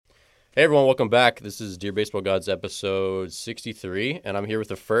Hey everyone, welcome back. This is Dear Baseball Gods episode 63, and I'm here with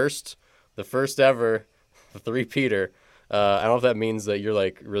the first ever, the three-peater. I don't know if that means that you're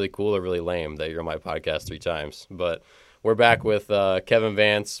like really cool or really lame that you're on my podcast three times, but we're back with Kevin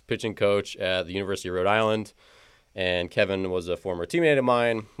Vance, pitching coach at the University of Rhode Island, and Kevin was a former teammate of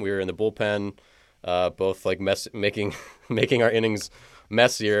mine. We were in the bullpen, both like making making our innings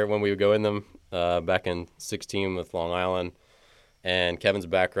messier when we would go in them back in 16 with Long Island. And Kevin's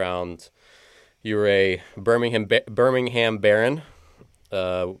background, you were a Birmingham Baron,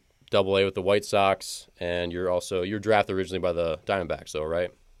 uh, Double A with the White Sox, and you're drafted originally by the Diamondbacks, though,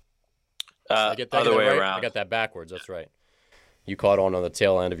 right? Did I get Other that way right? I around. got that backwards. That's right. You caught on the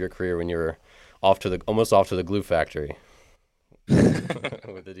tail end of your career when you were off to the almost off to the glue factory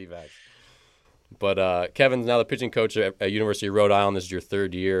with the D-backs. But Kevin's now the pitching coach at University of Rhode Island. This is your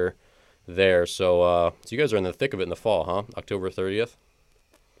third year there, so you guys are in the thick of it in the fall, huh? October 30th.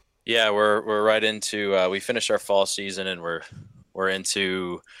 Yeah, we're right into we finished our fall season and we're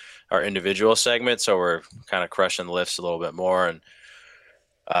into our individual segment, so we're kind of crushing the lifts a little bit more. And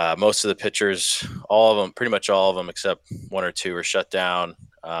most of the pitchers, all of them, pretty much all of them, except one or two, are shut down.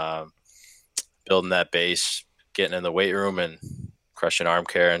 Um, Building that base, getting in the weight room, and crushing arm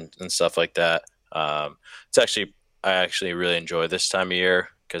care and stuff like that. It's actually I actually really enjoy this time of year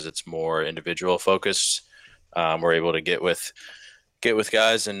because it's more individual focused. We're able to get with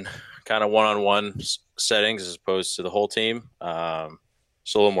guys in kind of one-on-one settings as opposed to the whole team.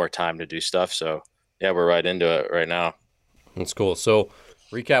 Just a little more time to do stuff. So yeah, we're right into it right now. That's cool. So,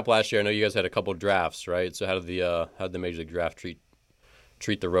 recap last year. I know you guys had a couple drafts, right? So, how did the Major League Draft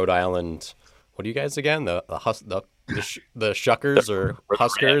treat the Rhode Island? What are you guys again? The Shuckers or We're the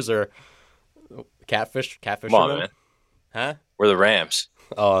Huskers Rams. or Come on, Catfishermen? man. Huh? We're the Rams.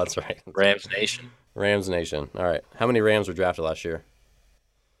 Oh, that's right. That's right. Rams Nation. Rams Nation. All right. How many Rams were drafted last year?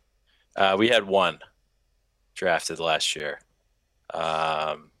 We had one drafted last year.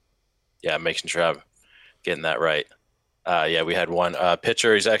 Um, yeah, making sure I'm getting that right. Yeah, we had one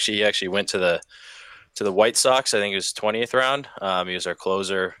pitcher. He actually went to the White Sox. I think it was 20th round. He was our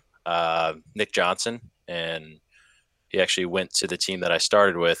closer, Nick Johnson, and he actually went to the team that I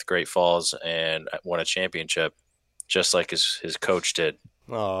started with, Great Falls, and won a championship, just like his coach did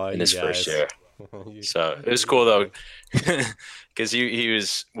Oh, in you his first guys. year. you, So it was you cool guys though, are. because he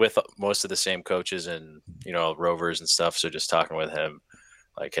was with most of the same coaches and Rovers and stuff. So just talking with him,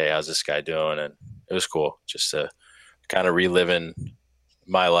 like, hey, how's this guy doing? And it was cool just to kind of reliving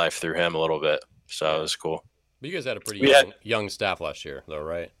my life through him a little bit. So it Yeah. was cool. But you guys had a pretty We had young staff last year, though,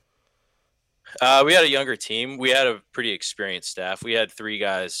 right? we had a younger team. We had a pretty experienced staff. We had three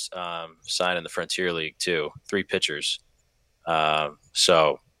guys sign in the Frontier League too, three pitchers.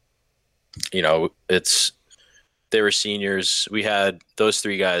 So it's they were seniors. We had those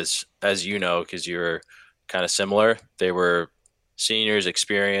three guys, as you know, because you were kind of similar. They were seniors,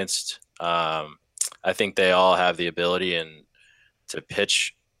 experienced. I think they all have the ability and to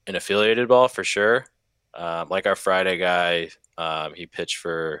pitch an affiliated ball for sure. Like our Friday guy, he pitched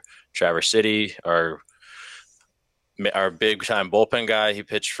for Traverse City. Our big time bullpen guy, he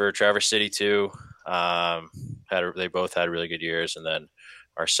pitched for Traverse City too. They both had really good years, and then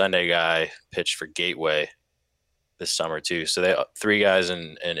our Sunday guy pitched for Gateway this summer too. So they three guys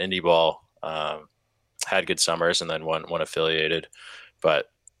in indie ball had good summers, and then one affiliated.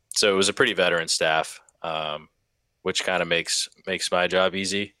 But so it was a pretty veteran staff, which kind of makes my job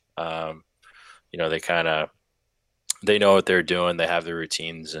easy. They they know what they're doing. They have their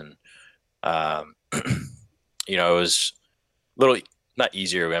routines, and um, it was a little not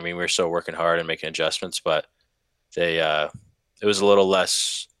easier. I mean, we were still working hard and making adjustments, but they it was a little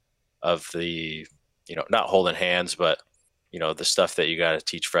less of the not holding hands, but the stuff that you got to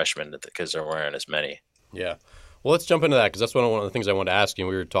teach freshmen because there weren't as many. Yeah. Well, let's jump into that because that's one of the things I wanted to ask you.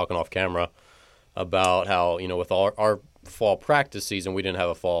 We were talking off camera about how, with our fall practice season, we didn't have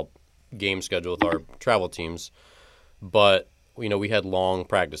a fall game schedule with our travel teams, but, we had long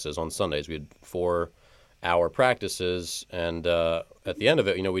practices on Sundays. We had 4-hour practices, and at the end of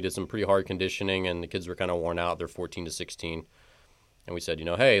it, we did some pretty hard conditioning, and the kids were kind of worn out. They're 14 to 16. And we said,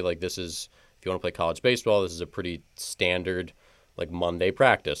 hey, like this is, if you want to play college baseball, this is a pretty standard, like Monday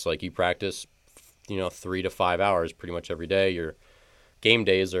practice. Like you practice, 3 to 5 hours pretty much every day. Your game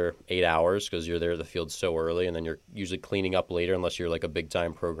days are 8 hours because you're there at the field so early, and then you're usually cleaning up later unless you're like a big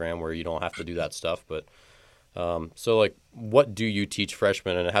time program where you don't have to do that stuff. But so like, what do you teach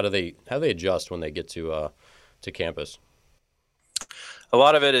freshmen, and how do they adjust when they get to campus? A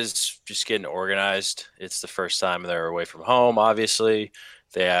lot of it is just getting organized. It's the first time they're away from home. Obviously,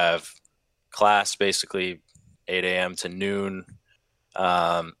 they have class basically 8 a.m. to noon.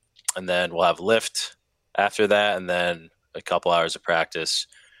 Um, and then we'll have lift after that, and then a couple hours of practice,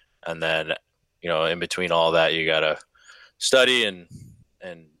 and then in between all that, you gotta study and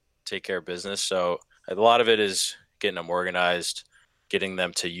take care of business. So a lot of it is getting them organized, getting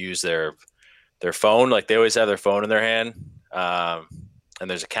them to use their phone. Like they always have their phone in their hand, and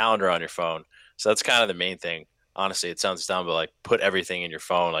there's a calendar on your phone. So that's kind of the main thing. Honestly, it sounds dumb, but like put everything in your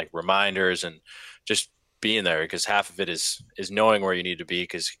phone, like reminders and just being there, because half of it is knowing where you need to be,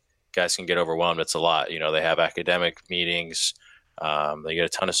 because guys can get overwhelmed. It's a lot. They have academic meetings. They get a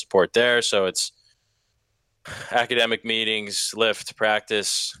ton of support there. So it's academic meetings, lift,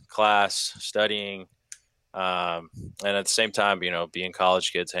 practice, class, studying, and at the same time, being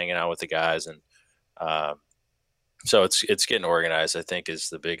college kids, hanging out with the guys, and um, so it's getting organized, I think, is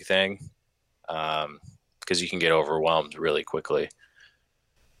the big thing, because you can get overwhelmed really quickly.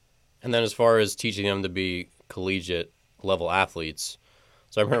 And then as far as teaching them to be collegiate level athletes,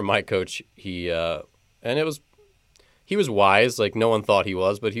 so I remember my coach, and he was wise. Like no one thought he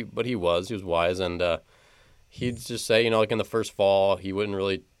was, but he was wise, and he'd just say, like in the first fall, he wouldn't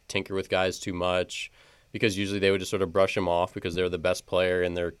really tinker with guys too much because usually they would just sort of brush him off because they're the best player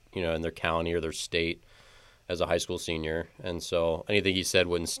in their in their county or their state as a high school senior, and so anything he said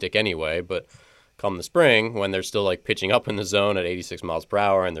wouldn't stick anyway. But come the spring, when they're still like pitching up in the zone at 86 miles per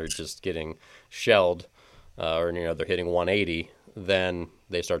hour and they're just getting shelled, or they're hitting 180, then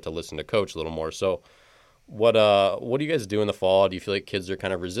they start to listen to coach a little more. So what do you guys do in the fall? Do you feel like kids are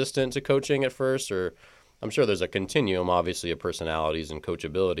kind of resistant to coaching at first, or I'm sure there's a continuum, obviously, of personalities and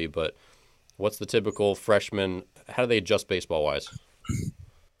coachability, but what's the typical freshman? How do they adjust baseball wise?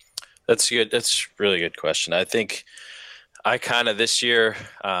 That's good. That's a really good question. I think I kind of this year,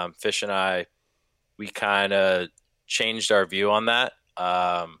 Fish and I, we kind of changed our view on that.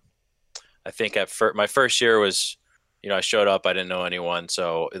 I think my first year was, I showed up, I didn't know anyone,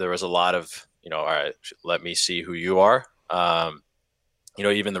 so there was a lot of, all right, let me see who you are.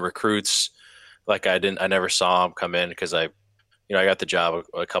 Even the recruits, like I never saw them come in because I got the job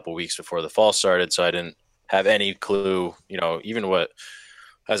a couple weeks before the fall started, so I didn't have any clue, even what,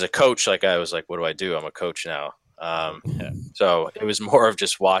 as a coach, like I was like, what do I do? I'm a coach now. Yeah. So it was more of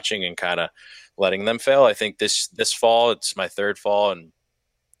just watching and kind of letting them fail. I think this fall, it's my third fall, and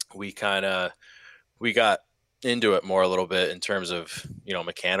we got into it more a little bit in terms of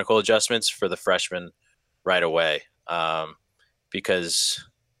mechanical adjustments for the freshmen right away, because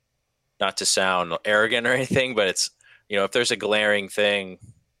not to sound arrogant or anything, but it's if there's a glaring thing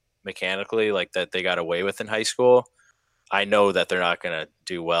mechanically like that they got away with in high school, I know that they're not going to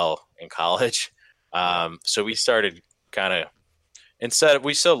do well in college. So we started kind of, instead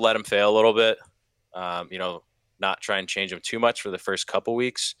we still let them fail a little bit, not try and change them too much for the first couple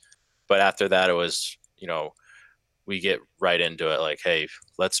weeks, but after that it was we get right into it, like, hey,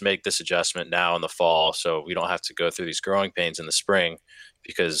 let's make this adjustment now in the fall so we don't have to go through these growing pains in the spring,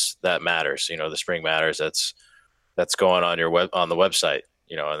 because that matters. The spring matters. That's going on on the website,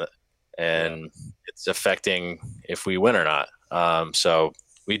 and it's affecting if we win or not. So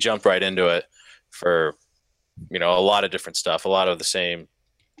we jumped right into it for a lot of different stuff, a lot of the same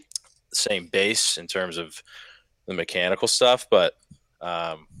base in terms of the mechanical stuff, but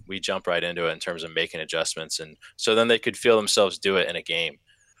we jumped right into it in terms of making adjustments, and so then they could feel themselves do it in a game,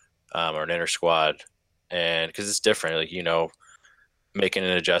 or an inter squad, and because it's different, like making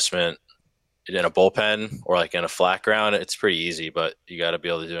an adjustment in a bullpen or like in a flat ground, it's pretty easy, but you got to be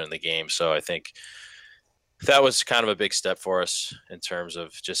able to do it in the game. So I think that was kind of a big step for us in terms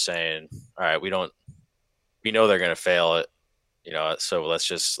of just saying, all right, we know they're going to fail it, so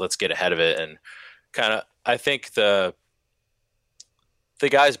let's get ahead of it. And kind of, I think the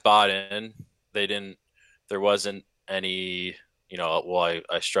guys bought in. There wasn't any, well,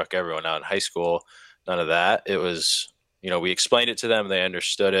 I struck everyone out in high school. None of that. It was, we explained it to them. They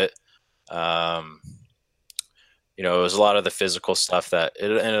understood it. It was a lot of the physical stuff and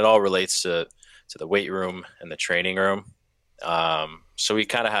it all relates to the weight room and the training room. So we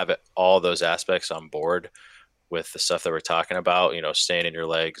kind of have all those aspects on board with the stuff that we're talking about, staying in your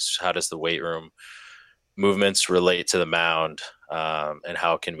legs. How does the weight room movements relate to the mound? And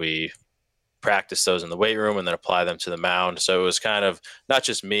how can we practice those in the weight room and then apply them to the mound? So it was kind of not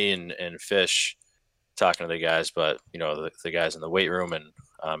just me and Fish talking to the guys, but, the guys in the weight room and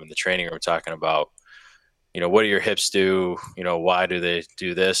in the training room talking about, what do your hips do? Why do they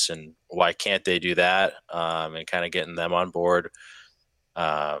do this and why can't they do that? And kind of getting them on board.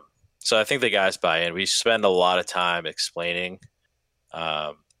 So I think the guys buy in. We spend a lot of time explaining.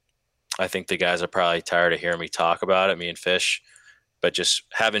 I think the guys are probably tired of hearing me talk about it, me and Fish, but just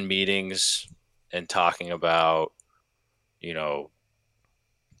having meetings and talking about,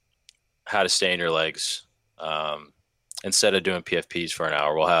 how to stay in your legs. Instead of doing PFPs for an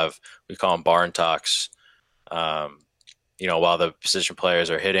hour, we call them barn talks. While the position players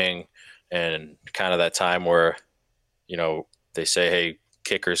are hitting, and kind of that time where, they say, hey,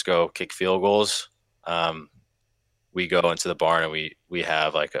 kickers go kick field goals. We go into the barn and we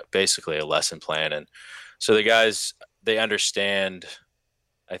have like basically a lesson plan. And so the guys, they understand,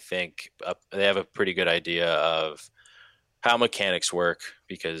 I think they have a pretty good idea of how mechanics work,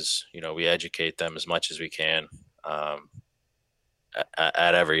 because, we educate them as much as we can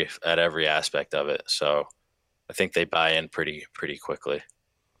at every aspect of it. So I think they buy in pretty quickly.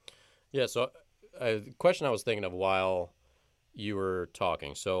 Yeah. So the question I was thinking of while you were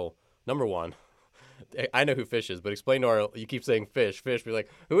talking. So number one, I know who Fish is, but explain to you keep saying Fish. Be like,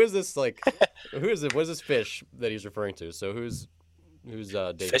 who is this? Like, who is it? What is this Fish that he's referring to? So who's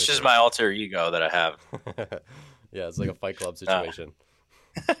Dave Fish Fisher? is my alter ego that I have. Yeah, it's like a Fight Club situation.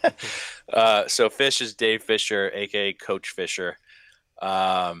 So Fish is Dave Fisher, aka Coach Fisher.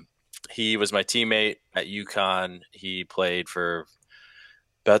 He was my teammate at UConn. He played for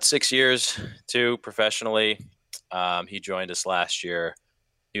about 6 years too, professionally. He joined us last year.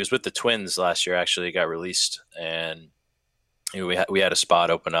 He was with the Twins last year. Actually, got released, and we had a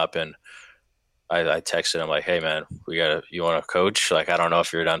spot open up, and I texted him like, "Hey man, you want to coach? Like, I don't know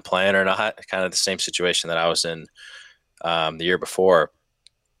if you're done playing or not." Kind of the same situation that I was in the year before.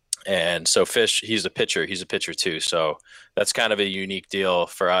 And so Fish, he's a pitcher. He's a pitcher too. So that's kind of a unique deal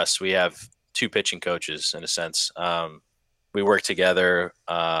for us. We have two pitching coaches in a sense. We work together.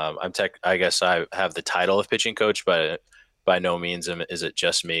 I guess I have the title of pitching coach, but by no means is it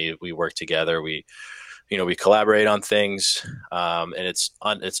just me. We work together. We collaborate on things, and it's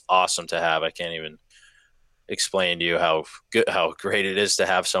awesome to have. I can't even explain to you how great it is to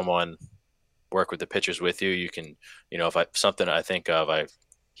have someone work with the pitchers with you. You can, if something I think of,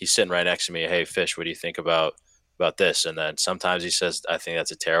 he's sitting right next to me. Hey, Fish, what do you think about this? And then sometimes he says, I think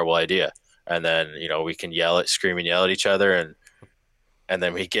that's a terrible idea. And then, we can scream and yell at each other. And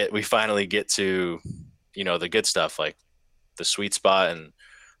then we finally get to, the good stuff, like the sweet spot and,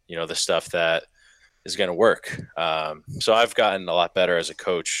 the stuff that is going to work. So I've gotten a lot better as a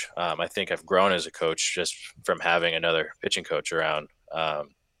coach. I think I've grown as a coach just from having another pitching coach around. And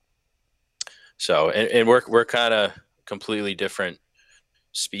we're kind of completely different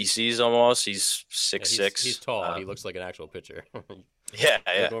species almost. He's 6'6". He's tall. He looks like an actual pitcher.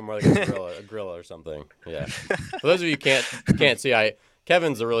 Yeah. More like a gorilla or something. Yeah. For those of you who can't see,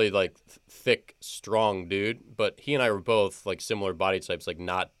 Kevin's a really like thick, strong dude, but he and I were both like similar body types, like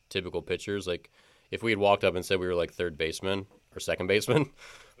not typical pitchers. Like if we had walked up and said we were like third baseman or second baseman, people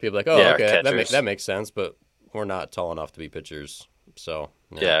would be like, oh, yeah, okay, that makes sense, but we're not tall enough to be pitchers. So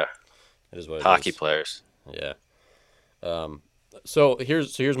yeah. It is what it Hockey is. Players. Yeah. So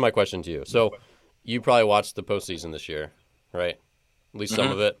here's my question to you. So you probably watched the postseason this year, right? At least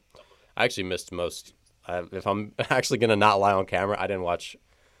some of it. I actually missed most. If I'm actually going to not lie on camera, I didn't watch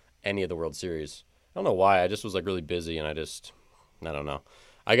any of the World Series. I don't know why. I just was like really busy, and I don't know.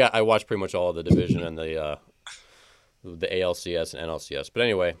 I watched pretty much all of the division and the ALCS and NLCS. But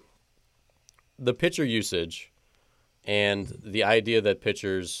anyway, the pitcher usage and the idea that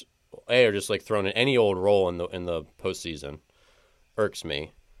pitchers are just like thrown in any old role in the postseason irks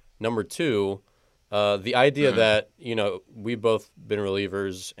me. Number two, the idea that, we've both been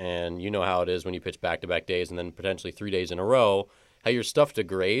relievers, and you know how it is when you pitch back-to-back days and then potentially 3 days in a row, how your stuff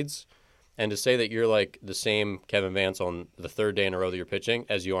degrades. And to say that you're like the same Kevin Vance on the third day in a row that you're pitching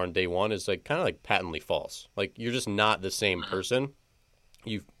as you are on day one is like kind of like patently false. Like you're just not the same person.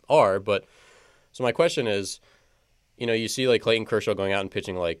 You are, but so my question is, you see like Clayton Kershaw going out and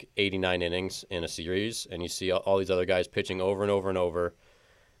pitching like 89 innings in a series, and you see all these other guys pitching over and over and over.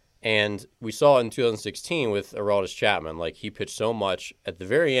 And we saw in 2016 with Aroldis Chapman, like he pitched so much. At the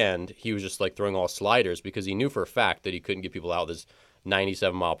very end, he was just like throwing all sliders because he knew for a fact that he couldn't get people out with his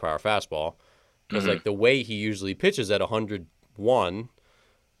 97-mile-per-hour fastball. Because like the way he usually pitches at 101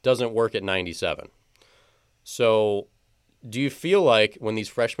 doesn't work at 97. So do you feel like when these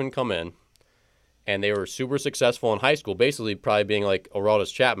freshmen come in and they were super successful in high school, basically probably being like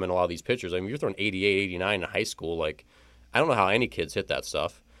Aroldis Chapman, a lot of these pitchers, I mean, you're throwing 88, 89 in high school. Like, I don't know how any kids hit that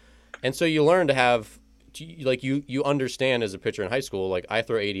stuff. And so you learn to have, like, you understand as a pitcher in high school, like, I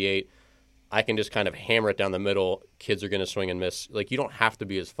throw 88, I can just kind of hammer it down the middle. Kids are going to swing and miss. Like, you don't have to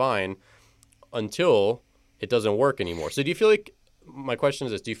be as fine until it doesn't work anymore. So do you feel like, my question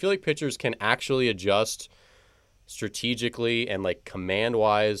is this, do you feel like pitchers can actually adjust strategically and, like,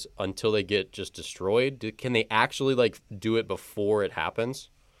 command-wise until they get just destroyed? Can they actually, like, do it before it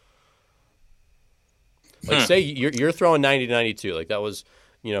happens? Like, say you're throwing 90 to 92. Like, that was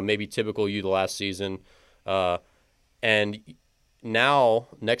maybe typical you the last season, and now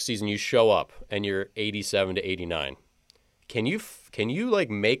next season you show up and you're 87 to 89. Can you like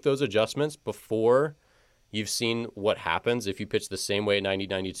make those adjustments before you've seen what happens if you pitch the same way at 90,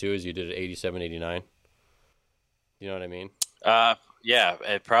 92 as you did at 87, 89? You know what I mean? Yeah,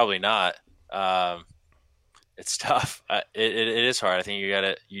 probably not. It's tough. It is hard. I think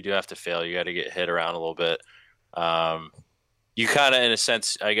you do have to fail. You got to get hit around a little bit. You kind of, in a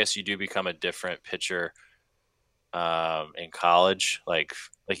sense, I guess you do become a different pitcher in college. Like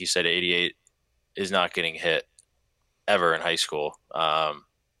you said, 88 is not getting hit ever in high school.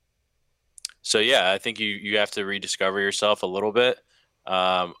 So yeah, I think you have to rediscover yourself a little bit.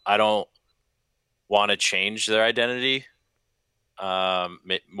 I don't want to change their identity.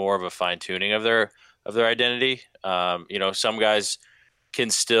 More of a fine tuning of their identity. Some guys can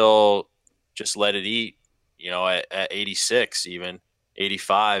still just let it eat. At 86, even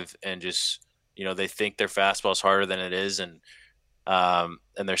 85, and just they think their fastball is harder than it is, and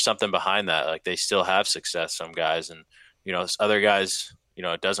there's something behind that. Like they still have success. Some guys, and other guys,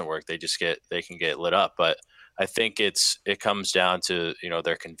 it doesn't work. They can get lit up. But I think it comes down to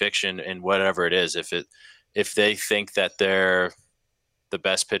their conviction in whatever it is. If they think that they're the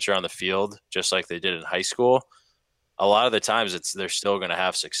best pitcher on the field, just like they did in high school, a lot of the times they're still going to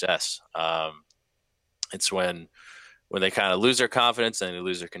have success. It's when they kind of lose their confidence and they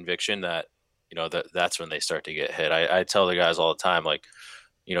lose their conviction that that's when they start to get hit. I tell the guys all the time, like,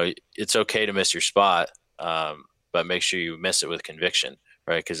 it's okay to miss your spot, but make sure you miss it with conviction,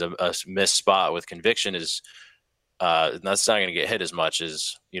 right? Because a missed spot with conviction is that's not going to get hit as much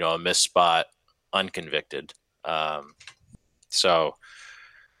as a missed spot unconvicted. So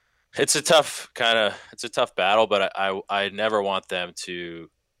it's a tough battle, but I never want them to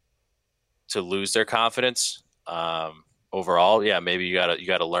lose their confidence. Overall, yeah, maybe you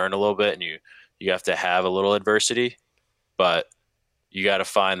gotta learn a little bit, and you have to have a little adversity, but you got to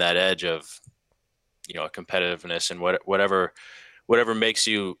find that edge of competitiveness and whatever makes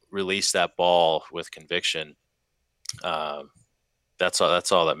you release that ball with conviction. That's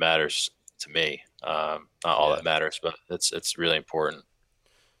all that matters to me. Not all that matters, but it's really important.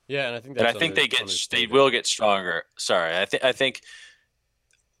 Yeah, and I think they will get stronger. Sorry, I think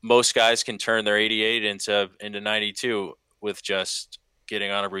most guys can turn their 88 into 92 with just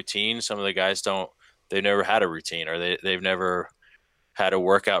getting on a routine. Some of the guys don't. They've never had a routine, or they've never had a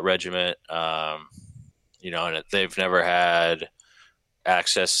workout regimen. And they've never had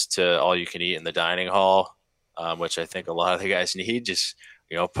access to all you can eat in the dining hall, which I think a lot of the guys need. Just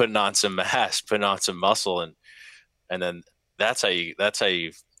putting on some mass, putting on some muscle, and then that's how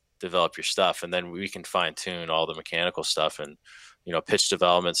you develop your stuff, and then we can fine tune all the mechanical stuff and pitch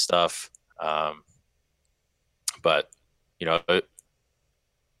development stuff. But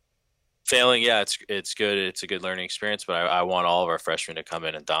failing, yeah, it's good. It's a good learning experience. But I want all of our freshmen to come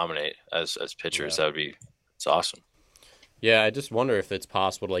in and dominate as pitchers. Yeah. It's awesome. Yeah, I just wonder if it's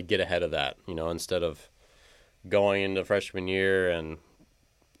possible to get ahead of that. Instead of going into freshman year, and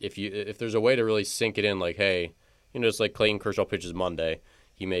if there's a way to really sink it in, like, hey, just like Clayton Kershaw pitches Monday,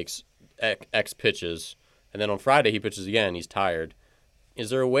 he makes X pitches, and then on Friday he pitches again, he's tired. Is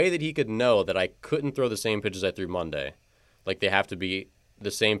there a way that he could know that I couldn't throw the same pitches I threw Monday? Like they have to be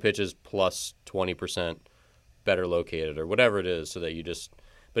the same pitches plus 20% better located or whatever it is, so that you just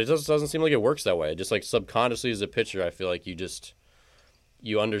 – but it doesn't seem like it works that way. Just like subconsciously as a pitcher, I feel like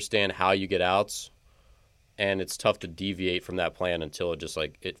you understand how you get outs, and it's tough to deviate from that plan until it just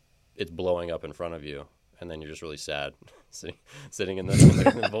like it's blowing up in front of you, and then you're just really sad sitting in the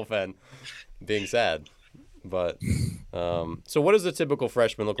bullpen being sad. But so what does the typical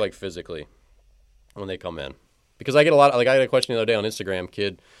freshman look like physically when they come in? Because I get I got a question the other day on Instagram.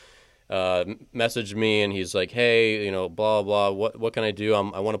 Kid messaged me and he's like, hey, blah blah, what can I do?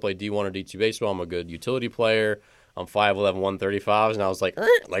 I want to play D1 or D2 baseball. I'm a good utility player. I'm 5'11", 135, and I was like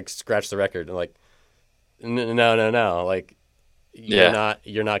scratch the record, and like no, like you're not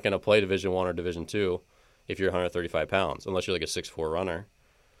going to play Division 1 or Division 2 if you're 135 pounds, unless you're like a 6'4" runner.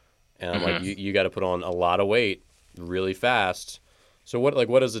 And I'm like, you got to put on a lot of weight really fast. So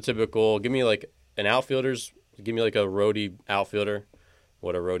what is the typical? Give me like an outfielder's. Give me like a roadie outfielder,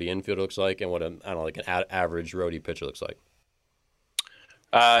 what a roadie infielder looks like, and what an average roadie pitcher looks like.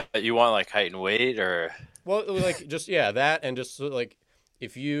 You want like height and weight, or? Well, like just that, and just like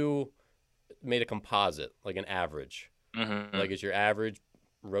if you made a composite, like an average, like is your average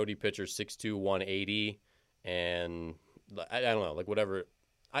roadie pitcher 6'2", 180, and I don't know, like whatever.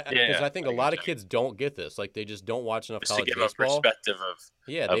 Because I think a lot of kids don't get this. Like they just don't watch enough college baseball. A perspective of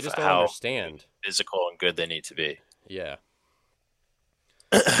they just don't understand physical and good they need to be. Yeah.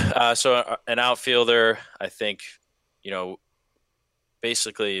 So an outfielder, I think, you know,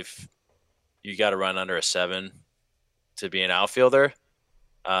 basically if you got to run under a 7 to be an outfielder.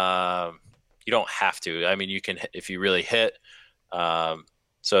 Um, you don't have to. I mean, you can if you really hit. Um,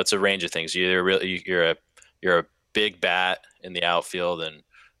 so it's a range of things. You're a big bat in the outfield, and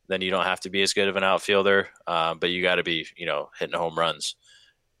then you don't have to be as good of an outfielder. But you got to be, hitting home runs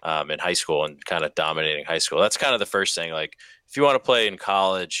in high school and kind of dominating high school. That's kind of the first thing. Like if you want to play in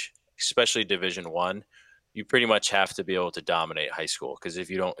college, especially Division 1, you pretty much have to be able to dominate high school. Because if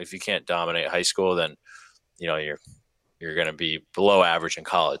you can't dominate high school, then you're going to be below average in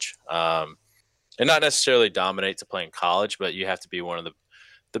college. And not necessarily dominate to play in college, but you have to be one of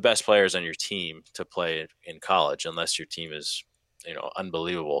the best players on your team to play in college, unless your team is,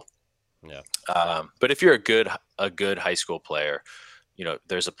 unbelievable. Yeah. But if you're a good high school player,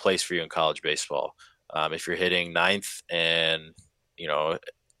 there's a place for you in college baseball. If you're hitting ninth and,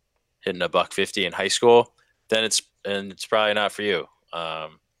 hitting a $150 in high school, then it's probably not for you,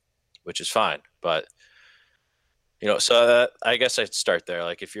 which is fine. But I guess I'd start there.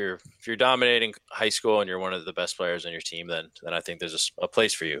 Like if you're dominating high school and you're one of the best players on your team, then I think there's a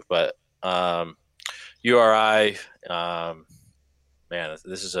place for you. But URI, man,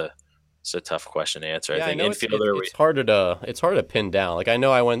 it's a tough question to answer. Yeah, I I think know infielder. it's hard to pin down. Like I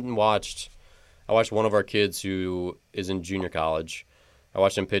know I watched one of our kids who is in junior college. I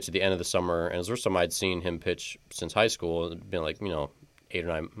watched him pitch at the end of the summer, and it was the first time I'd seen him pitch since high school. It'd been like 8 or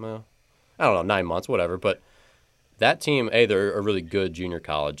 9, well, I don't know, 9 months, whatever. But that team, they're a really good junior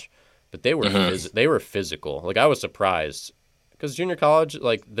college, but they were they were physical. Like I was surprised because junior college,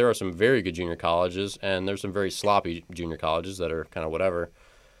 like there are some very good junior colleges, and there's some very sloppy junior colleges that are kind of whatever.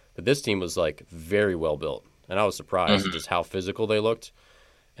 But this team was like very well built, and I was surprised at just how physical they looked.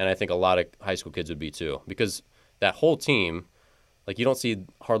 And I think a lot of high school kids would be too, because that whole team, like you don't see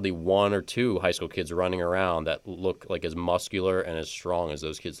hardly one or two high school kids running around that look like as muscular and as strong as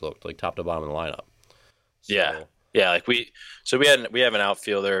those kids looked, like top to bottom of the lineup. Yeah, So, yeah. Like we have an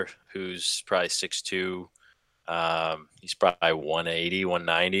outfielder who's probably 6'2". He's probably 180,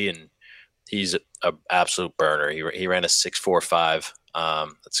 190, and he's a absolute burner. He ran a 6.45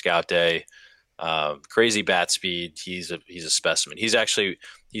 at Scout Day. Crazy bat speed. He's a specimen. He's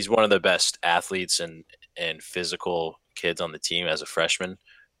one of the best athletes and physical kids on the team as a freshman.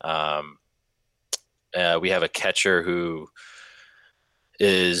 We have a catcher who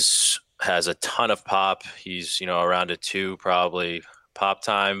has a ton of pop. He's around a 2 probably pop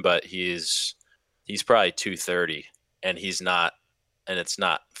time, but he's probably 230, and it's not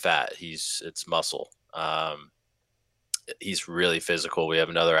fat. It's muscle. He's really physical. We have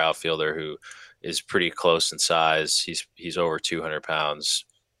another outfielder who is pretty close in size. He's over 200 pounds.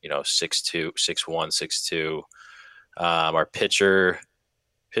 6'2", 6'1", 6'2". Our pitchers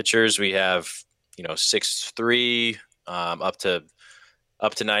we have 6'3", up to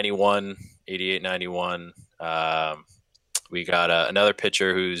 91, 88, 91. We got another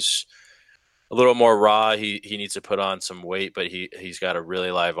pitcher who's a little more raw. He needs to put on some weight, but he's got a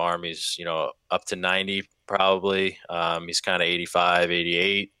really live arm. He's up to 90 probably. He's kind of 85,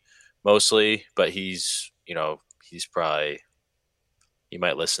 88 mostly, but he's probably, he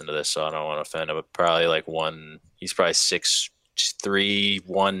might listen to this, so I don't want to offend him, but probably like he's probably 6'3",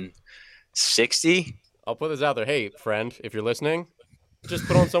 160. I'll put this out there. Hey, friend, if you're listening, just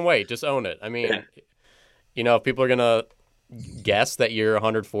put on some weight. Just own it. I mean, if people are gonna guess that you're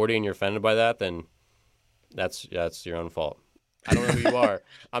 140 and you're offended by that, then that's your own fault. I don't know who you are.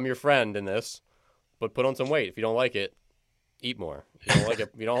 I'm your friend in this, but put on some weight. If you don't like it, eat more. If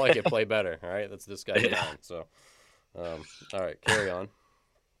you don't like it, play better. All right, that's this guy's mind. So, all right, carry on.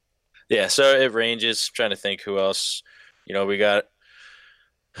 Yeah, so it ranges. I'm trying to think who else. We got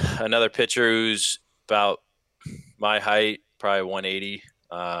another pitcher who's about my height, probably 180.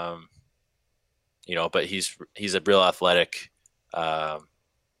 But he's a real athletic. I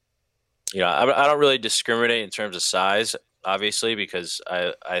don't really discriminate in terms of size, obviously, because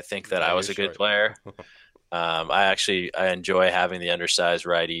I think that I was a good player. I enjoy having the undersized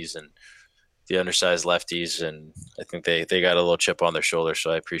righties and the undersized lefties, and I think they got a little chip on their shoulder,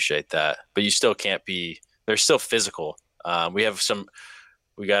 so I appreciate that. But you still can't be. They're still physical. We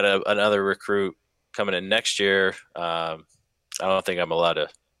got another recruit coming in next year. I don't think I'm allowed to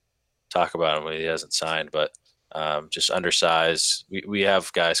talk about him when he hasn't signed, but just undersized. We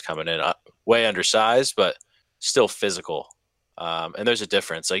have guys coming in way undersized, but still physical. And there's a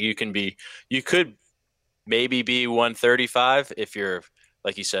difference. Like you could maybe be 135 if you're,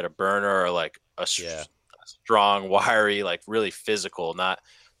 like you said, a burner or like a strong, wiry, like really physical, not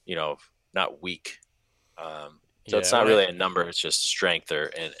weak. So it's Yeah, not really a number; it's just strength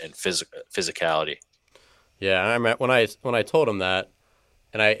and physicality. yeah, I remember when I told him that,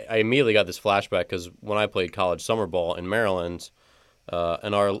 and I immediately got this flashback because when I played college summer ball in Maryland,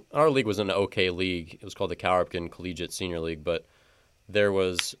 and our league was an okay league. It was called the Cal Ripken Collegiate Senior League, but there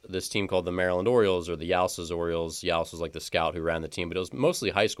was this team called the Maryland Orioles or the Yalsas Orioles. Yals was like the scout who ran the team, but it was mostly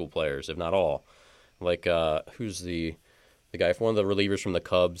high school players, if not all. Like who's the guy, one of the relievers from the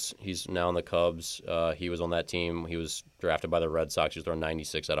Cubs? He's now in the Cubs. He was on that team. He was drafted by the Red Sox. He was throwing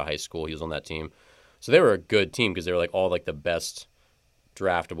 96 out of high school. He was on that team. So they were a good team because they were like all like the best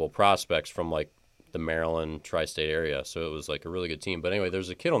draftable prospects from like the Maryland tri-state area. So it was like a really good team. But anyway, there's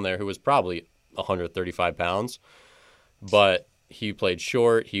a kid on there who was probably 135 pounds, but he played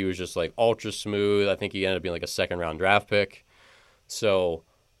short. He was just like ultra smooth. I think he ended up being like a second round draft pick. So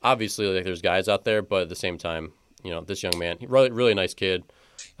obviously, like there's guys out there, but at the same time, this young man, he really nice kid.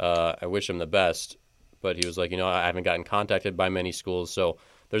 I wish him the best, but he was like, I haven't gotten contacted by many schools, so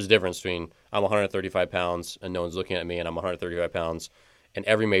there's a difference between I'm 135 pounds and no one's looking at me, and I'm 135 pounds, and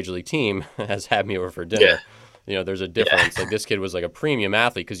every major league team has had me over for Yeah, dinner. There's a difference. yeah, Like this kid was like a premium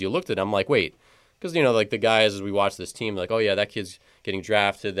athlete because you looked at him like, wait, because like the guys as we watch this team, like, oh yeah, that kid's getting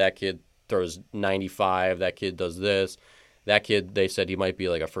drafted. That kid throws 95. That kid does this. That kid, they said he might be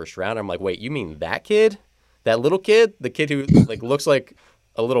like a first rounder. I'm like, wait, you mean that kid? That little kid? The kid who like looks like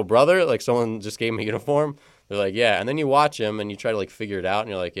a little brother? Like someone just gave him a uniform? They're like, yeah. And then you watch him and you try to like figure it out and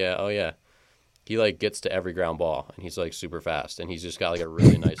you're like, yeah, oh yeah. He like gets to every ground ball and he's like super fast and he's just got like a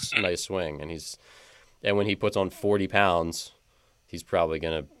really nice swing and when he puts on 40 pounds, he's probably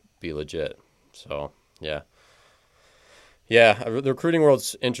gonna be legit. So yeah. Yeah, the recruiting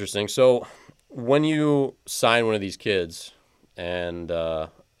world's interesting. So when you sign one of these kids and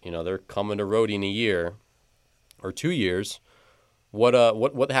they're coming to Rhodey in a year or 2 years,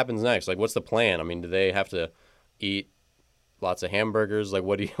 what happens next? Like, what's the plan? I mean, do they have to eat lots of hamburgers? Like,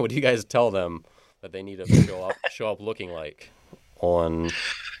 what do you guys tell them that they need to show up looking like on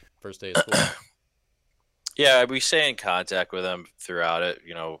first day of school? yeah. We stay in contact with them throughout it.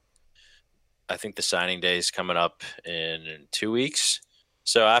 I think the signing day is coming up in 2 weeks.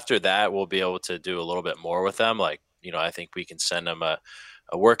 So after that, we'll be able to do a little bit more with them. Like, I think we can send them a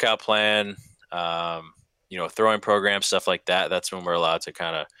workout plan, throwing program, stuff like that. That's when we're allowed to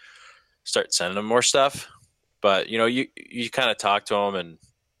kind of start sending them more stuff. But, you kind of talk to them and,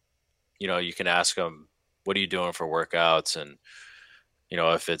 you can ask them, what are you doing for workouts? And,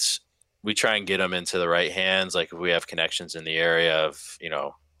 if we try and get them into the right hands, like if we have connections in the area of,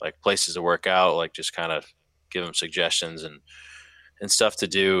 like places to work out, like just kind of give them suggestions and stuff to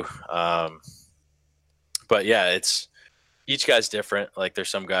do. But yeah, it's each guy's different. Like there's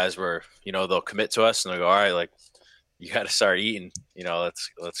some guys where, they'll commit to us and they'll go, all right, like you got to start eating,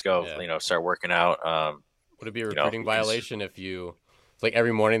 let's go, Yeah. start working out. Would it be a recruiting violation if you, like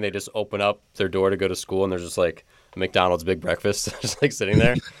every morning they just open up their door to go to school and there's just like McDonald's big breakfast, just like sitting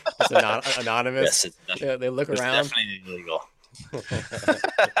there, just anonymous? Yes, Yeah, they look it's around. definitely illegal.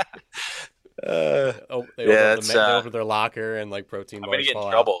 They open their locker and like protein I'm going bars to get in fall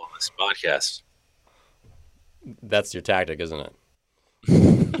out. trouble on this podcast. That's your tactic, isn't it?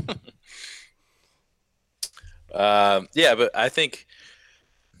 Yeah, but I think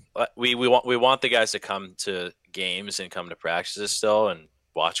we want the guys to come to games and come to practices still and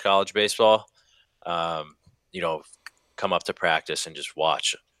watch college baseball. Um, you know, come up to practice and just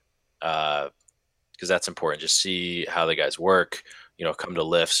watch, because that's important. Just see how the guys work. Come to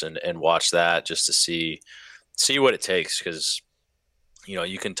lifts and watch that just to see what it takes. Because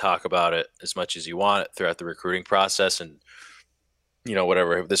you can talk about it as much as you want throughout the recruiting process and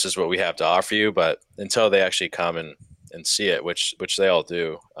whatever, this is what we have to offer you, but until they actually come and see it, which they all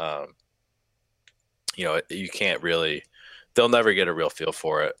do, you can't really, they'll never get a real feel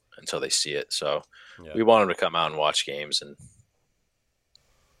for it until they see it. So Yeah. we want them to come out and watch games, and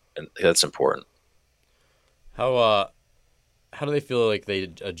that's important. How do they feel like they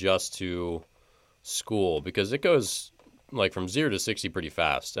adjust to school? Because it goes like from 0 to 60 pretty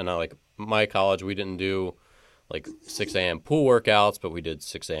fast. And like my college, we didn't do like 6 a.m. pool workouts, but we did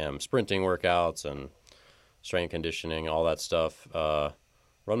 6 a.m. sprinting workouts and strength conditioning, all that stuff.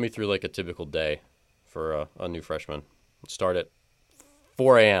 Run me through like a typical day for a new freshman. Start at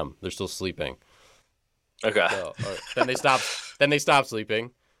 4 a.m. They're still sleeping. Okay. So, then they stop. Then they stop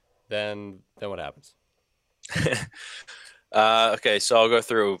sleeping. Then what happens? Okay, so I'll go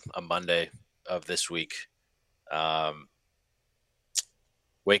through a Monday of this week.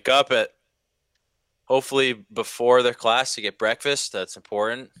 Wake up at hopefully before their class to get breakfast. That's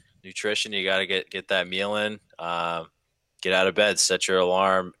important. Nutrition, you got to get that meal in. Get out of bed, set your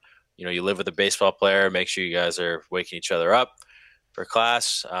alarm, you live with a baseball player, make sure you guys are waking each other up for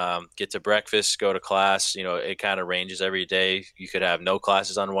class, get to breakfast, go to class. It kind of ranges every day. You could have no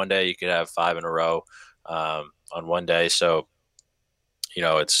classes on one day. You could have 5 in a row on one day. So,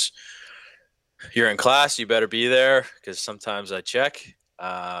 it's you're in class, you better be there because sometimes I check.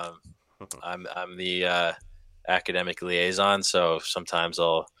 I'm the academic liaison, so sometimes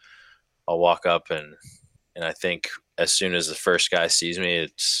I'll walk up and I think as soon as the first guy sees me,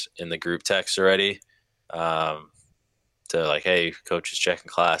 it's in the group text already. To like, hey, coach is checking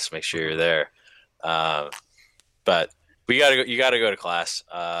class, make sure you're there. But you gotta go to class.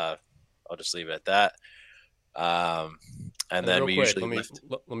 I'll just leave it at that. And then real we quick, usually lift.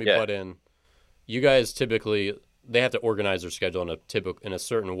 let me Yeah, butt in. You guys typically they have to organize their schedule in a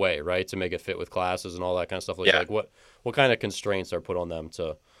certain way, right, to make it fit with classes and all that kind of stuff. yeah, Like what kind of constraints are put on them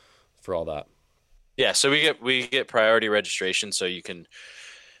to for all that? yeah. So we get priority registration, so you can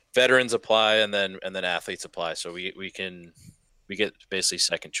veterans apply and then athletes apply. So we get basically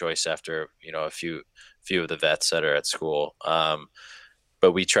second choice after a few of the vets that are at school.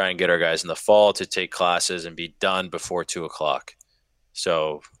 But we try and get our guys in the fall to take classes and be done before 2 o'clock.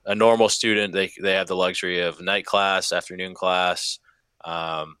 So a normal student, they have the luxury of night class, afternoon class.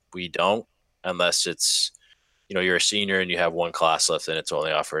 We don't, unless it's you're a senior and you have one class left and it's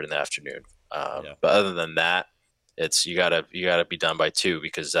only offered in the afternoon. Yeah. But other than that, it's you gotta be done by 2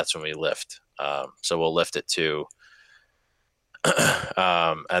 because that's when we lift. So we'll lift at 2.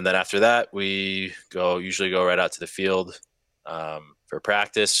 And then after that, we usually go right out to the field for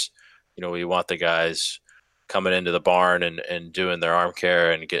practice. We want the guys coming into the barn and doing their arm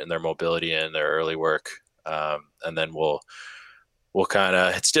care and getting their mobility in, their early work. And then we'll kind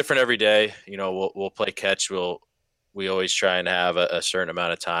of, it's different every day. We'll play catch. We always try and have a certain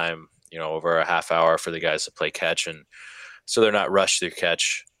amount of time, over a half hour for the guys to play catch. And so they're not rushed through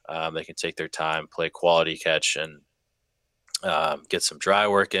catch. They can take their time, play quality catch, and get some dry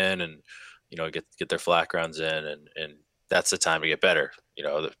work in, and get their flat grounds in, and that's the time to get better.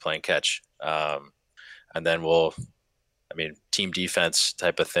 They're playing catch, and then team defense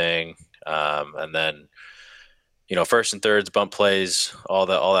type of thing, and then first and thirds, bump plays, all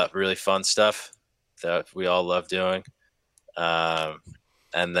that really fun stuff that we all love doing,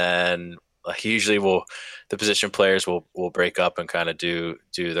 and then usually the position players will break up and kind of do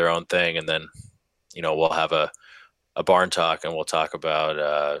their own thing, and then we'll have a barn talk and we'll talk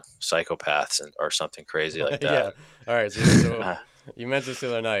about psychopaths or something crazy like that. Yeah. All right. So you mentioned this the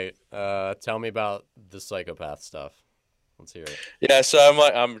other night. Tell me about the psychopath stuff. Let's hear it. Yeah, so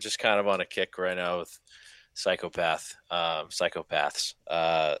I'm just kind of on a kick right now with psychopaths.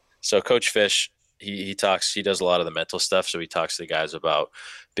 So Coach Fish, he does a lot of the mental stuff. So he talks to the guys about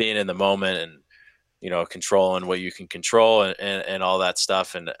being in the moment and controlling what you can control and all that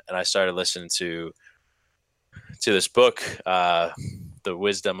stuff. And I started listening to this book, The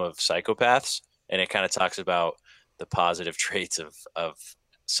Wisdom of Psychopaths, and it kind of talks about the positive traits of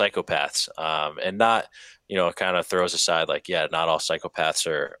psychopaths, and not, it kind of throws aside like, yeah, not all psychopaths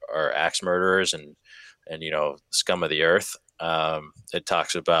are axe murderers and scum of the earth. It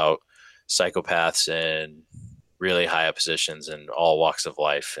talks about psychopaths in really high up positions in all walks of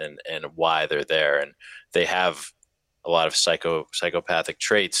life and why they're there, and they have a lot of psychopathic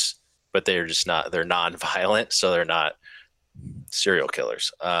traits, but they're non-violent, so they're not serial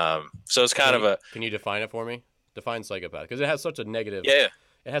killers. So it's kind of Can you define it for me? Define psychopath, because it has such a negative. Yeah.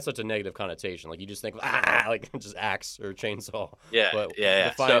 It has such a negative connotation. Like you just think like just axe or chainsaw. Yeah. But Yeah.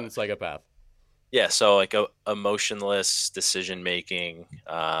 define psychopath. Yeah. So like emotionless decision making.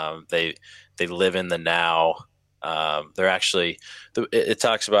 They live in the now. They're actually. It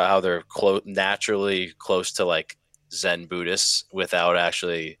talks about how they're naturally close to like Zen Buddhists without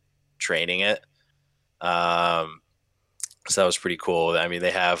actually training it. So that was pretty cool. I mean,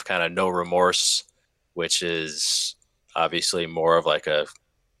 they have kind of no remorse, which is obviously more of like a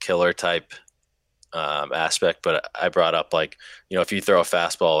killer type aspect. But I brought up like, if you throw a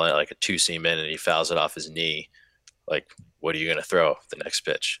fastball in like a 2-seam in and he fouls it off his knee, like, what are you going to throw the next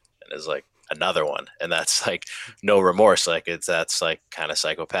pitch? And it's like another one. And that's like no remorse. Like that's like kind of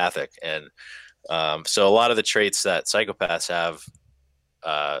psychopathic. And so a lot of the traits that psychopaths have,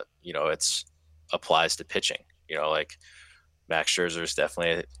 it's applies to pitching, like Max Scherzer is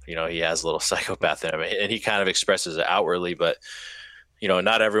definitely, he has a little psychopath in him and he kind of expresses it outwardly, but,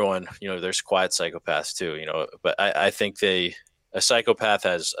 not everyone, there's quiet psychopaths too, but I think a psychopath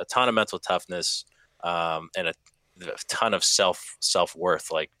has a ton of mental toughness, and a ton of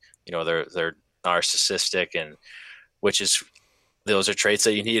self-worth. Like, they're narcissistic, and those are traits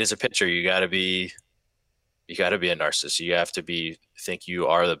that you need as a pitcher. You got to be you got to be a narcissist. You have to think you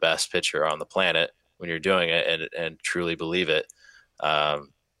are the best pitcher on the planet when you're doing it, and truly believe it.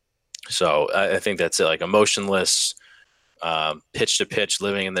 So I think that's it. Like emotionless, pitch to pitch,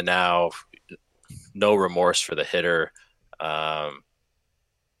 living in the now, no remorse for the hitter,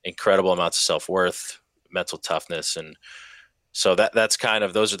 incredible amounts of self-worth, mental toughness. And so that's kind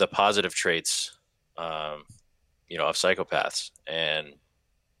of, those are the positive traits, of psychopaths. And,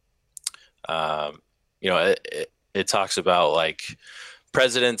 it talks about like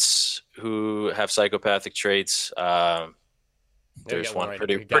presidents who have psychopathic traits. There's one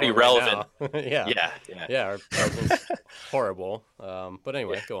pretty relevant. Right yeah. Our president's horrible. But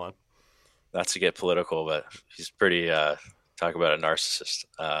anyway, go on. Not to get political, but he's pretty. Talk about a narcissist.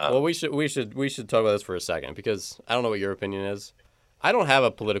 Well, we should talk about this for a second, because I don't know what your opinion is. I really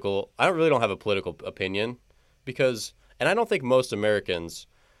don't have a political opinion, because, and I don't think most Americans,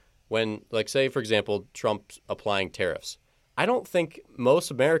 when, like, say for example, Trump's applying tariffs, I don't think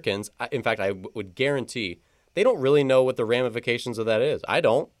most Americans, in fact, I would guarantee, they don't really know what the ramifications of that is. I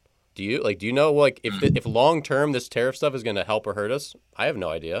don't. Do you? Like, do you know, like, if long term this tariff stuff is going to help or hurt us? I have no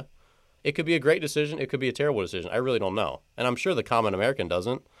idea. It could be a great decision. It could be a terrible decision. I really don't know. And I'm sure the common American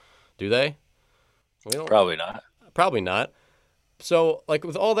doesn't. Do they? Probably not. Probably not. So, like,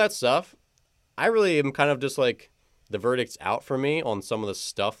 with all that stuff, I really am kind of just like, the verdict's out for me on some of the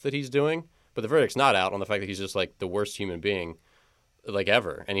stuff that he's doing. But the verdict's not out on the fact that he's just, like, the worst human being, like,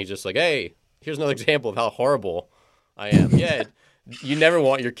 ever. And he's just like, hey, here's another example of how horrible I am. Yeah, you never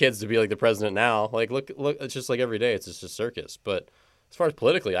want your kids to be like the president now. Like, look, it's just like every day. It's just a circus. But as far as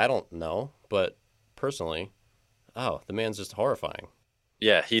politically, I don't know. But personally, the man's just horrifying.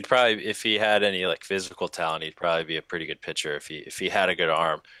 Yeah, he'd probably, if he had any like physical talent, he'd probably be a pretty good pitcher if he had a good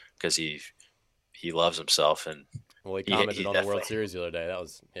arm, because he loves himself. And well, he commented on the World Series the other day. That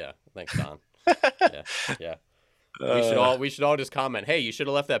was, yeah. Thanks, Don. yeah. We should all just comment, hey, you should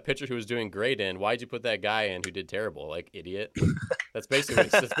have left that pitcher who was doing great in. Why'd you put that guy in who did terrible? Like, idiot. That's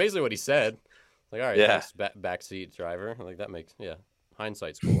basically what he said. Like, all right, yeah. Thanks, backseat driver. Like, that makes,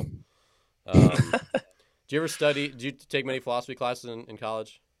 hindsight's cool. Did you take many philosophy classes in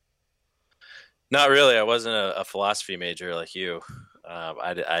college? Not really. I wasn't a philosophy major like you.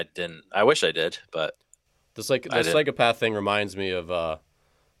 I didn't. I wish I did, but the psychopath thing reminds me of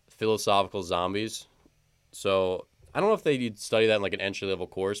philosophical zombies. So I don't know if they'd study that in like an entry level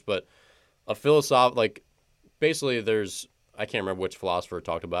course, but basically I can't remember which philosopher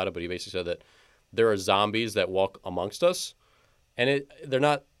talked about it, but he basically said that there are zombies that walk amongst us, and they're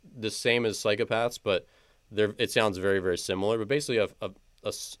not the same as psychopaths, but it sounds very, very similar. But basically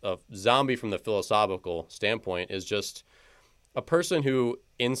a zombie from the philosophical standpoint is just a person who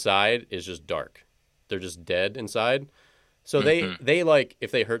inside is just dark. They're just dead inside. So they like,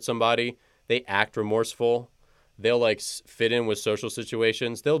 if they hurt somebody, they act remorseful. They'll like fit in with social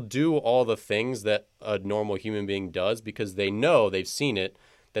situations. They'll do all the things that a normal human being does because they've seen it,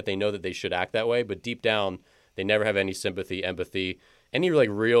 that they know that they should act that way. But deep down, they never have any sympathy, empathy, any like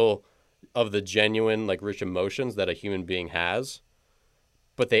real of the genuine like rich emotions that a human being has.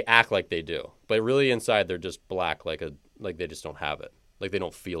 But they act like they do. But really inside, they're just black, like they just don't have it, like they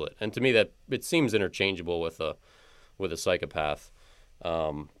don't feel it. And to me, that it seems interchangeable with a psychopath.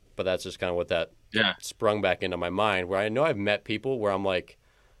 But that's just kind of what that sprung back into my mind, where I know I've met people where I'm like,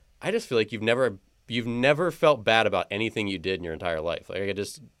 I just feel like you've never felt bad about anything you did in your entire life. Like I could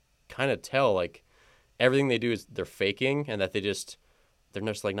just kind of tell like everything they do is they're faking, and that they're just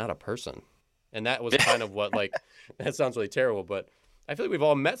like not a person. And that was kind of what, like, that sounds really terrible, but I feel like we've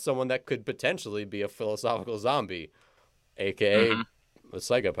all met someone that could potentially be a philosophical zombie, aka a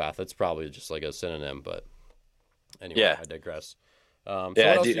psychopath. That's probably just like a synonym, but anyway, I digress. So what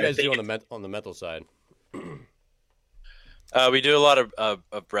else do you guys do on the mental side? We do a lot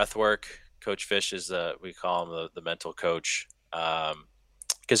of breath work. Coach Fish is we call him the mental coach,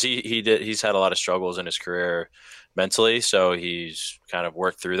 because he's had a lot of struggles in his career mentally, so he's kind of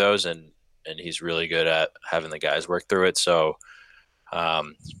worked through those, and he's really good at having the guys work through it. So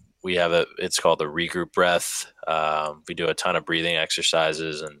we have it's called the regroup breath. We do a ton of breathing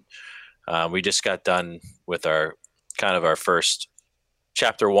exercises, and we just got done with our first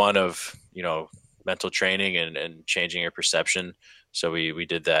chapter 1 of mental training and changing your perception. So we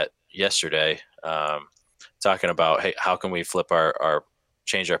did that yesterday, talking about, hey, how can we flip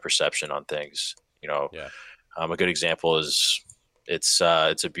change our perception on things. A good example is it's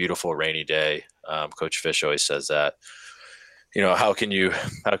a beautiful rainy day. Coach Fish always says that, how can you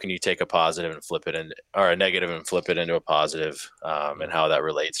take a positive and flip it or a negative and flip it into a positive, and how that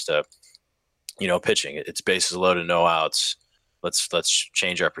relates to pitching. It's bases loaded, no outs. let's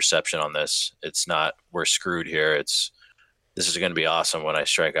change our perception on this. It's not we're screwed here. This is going to be awesome when I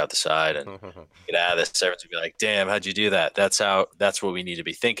strike out the side and get out of this. Everyone's gonna be like, "Damn, how'd you do that?" That's what we need to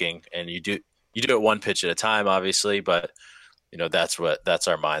be thinking. And you do it one pitch at a time, obviously, but that's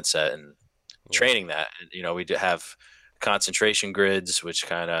our mindset and training that. And, we do have concentration grids, which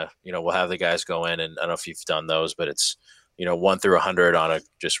kind of we'll have the guys go in, and I don't know if you've done those, but it's 1 through 100 on a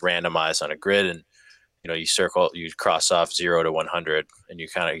just randomized on a grid, and you cross off 0 to 100, and you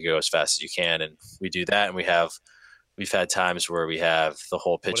kind of go as fast as you can. And we do that, and we've had times where we have the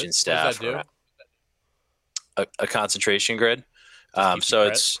whole pitching staff what does that do? A concentration grid. So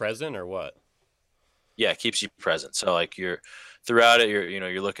it's present or what? Yeah, it keeps you present. So like you're throughout it,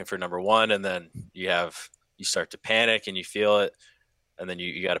 you're looking for number one, and then you start to panic and you feel it, and then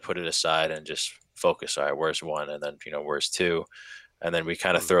you got to put it aside and just focus. All right, where's one, and then where's two, and then we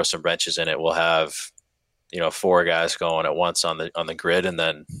kind of throw some wrenches in it. We'll have 4 guys going at once on the grid, and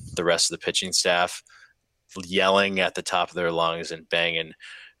then the rest of the pitching staff yelling at the top of their lungs and banging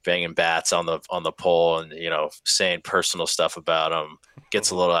bats on the pole, and saying personal stuff about them.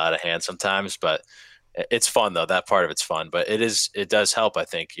 Gets a little out of hand sometimes, but it's fun though. That part of it's fun, but it does help, I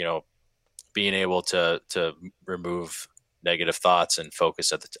think, being able to remove negative thoughts and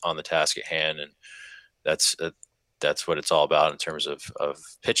focus on the task at hand. And that's what it's all about in terms of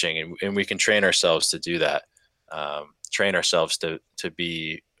pitching. And we can train ourselves to do that. Train ourselves to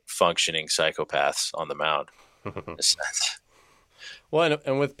be functioning psychopaths on the mound. Well,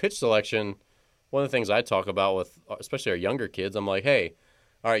 and with pitch selection, one of the things I talk about with especially our younger kids, I'm like, hey,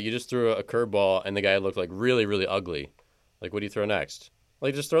 all right, you just threw a curveball and the guy looked like really, really ugly. Like, what do you throw next?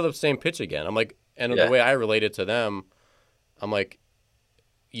 Like, just throw the same pitch again. I'm like, and the way I relate it to them, I'm like,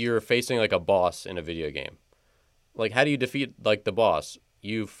 you're facing like a boss in a video game. Like, how do you defeat like the boss?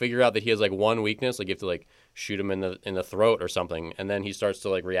 You figure out that he has like one weakness, like you have to like shoot him in the throat or something, and then he starts to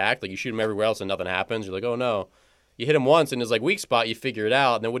like react. Like you shoot him everywhere else and nothing happens. You're like, oh no. You hit him once in his like weak spot, you figure it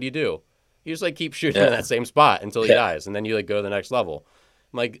out, and then what do? You just like keep shooting in that same spot until he dies, and then you like go to the next level.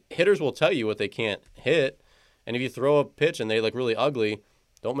 Like hitters will tell you what they can't hit, and if you throw a pitch and they look really ugly,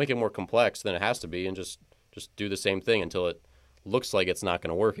 don't make it more complex than it has to be, and just do the same thing until it looks like it's not going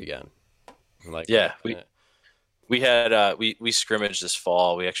to work again. Like we had we scrimmaged this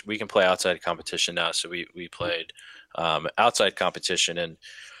fall. We can play outside competition now, so we played outside competition, and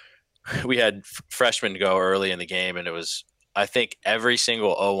we had freshmen go early in the game, and it was, I think, every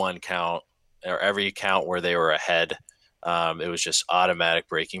single 0-1 count or every count where they were ahead, it was just automatic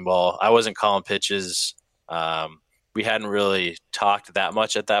breaking ball. I wasn't calling pitches. We hadn't really talked that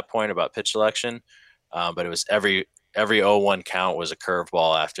much at that point about pitch selection, but it was every 0-1 count was a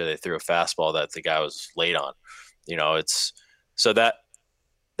curveball after they threw a fastball that the guy was late on. It's so that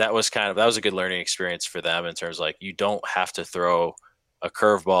was a good learning experience for them in terms of like, you don't have to throw a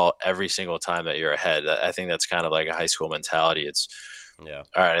curveball every single time that you're ahead. I think that's kind of like a high school mentality. It's all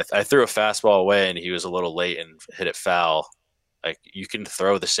right, I threw a fastball away and he was a little late and hit it foul. Like, you can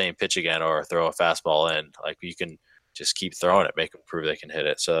throw the same pitch again or throw a fastball in. Like, you can just keep throwing it, make them prove they can hit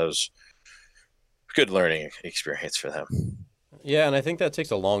it. So it was a good learning experience for them. Yeah, and I think that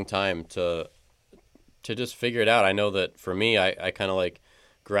takes a long time to just figure it out. I know that for me, I kind of like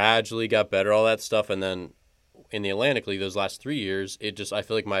gradually got better, all that stuff, and then in the Atlantic League those last 3 years, I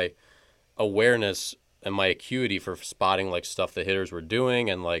feel like my awareness and my acuity for spotting like stuff the hitters were doing,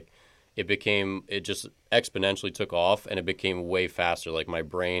 and like it just exponentially took off, and it became way faster. Like my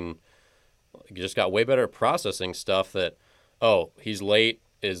brain just got way better at processing stuff that, oh, he's late,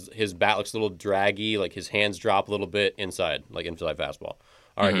 his bat looks a little draggy, like his hands drop a little bit inside fastball.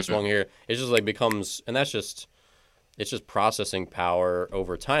 All right, he swung here. It just like becomes, and it's just processing power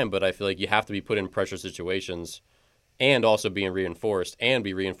over time. But I feel like you have to be put in pressure situations and also being reinforced and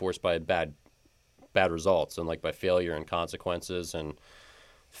be reinforced by bad results and like by failure and consequences and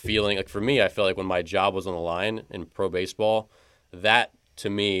feeling. Like for me, I feel like when my job was on the line in pro baseball, that to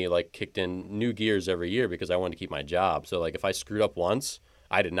me like kicked in new gears every year because I wanted to keep my job. So like if I screwed up once,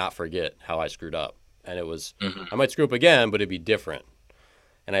 I did not forget how I screwed up. And it was, I might screw up again, but it'd be different.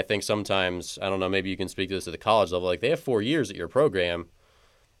 And I think sometimes, I don't know, maybe you can speak to this at the college level, like they have 4 years at your program.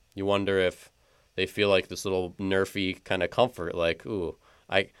 You wonder if they feel like this little nerfy kind of comfort, like, ooh,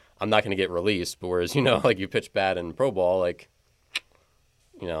 I'm not going to get released. But whereas, like you pitch bad in pro ball, like,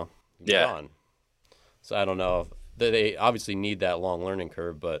 you're gone. So I don't know. They obviously need that long learning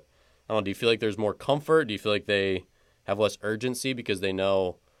curve, but I don't know, do you feel like there's more comfort? Do you feel like they have less urgency because they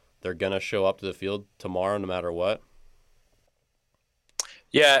know they're going to show up to the field tomorrow no matter what?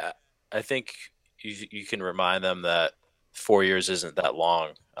 Yeah, I think you can remind them that 4 years isn't that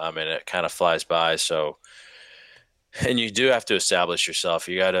long, and it kind of flies by. So and you do have to establish yourself.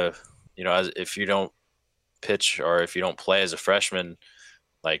 You got to, if you don't pitch or if you don't play as a freshman,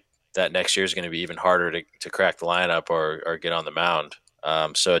 like that next year is going to be even harder to crack the lineup or get on the mound.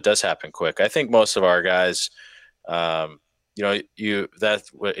 So it does happen quick. I think most of our guys, um, that's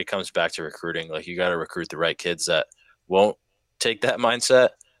what it comes back to recruiting. Like you got to recruit the right kids that won't take that mindset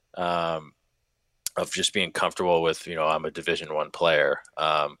of just being comfortable with, I'm a Division I player.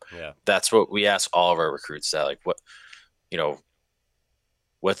 Yeah. That's what we ask all of our recruits, that like you know,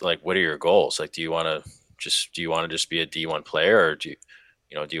 what are your goals? Like, do you want to just be a D1 player, or do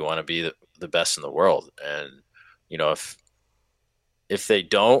you want to be the best in the world? And, if they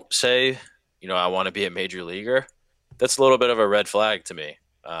don't say, I want to be a major leaguer, that's a little bit of a red flag to me.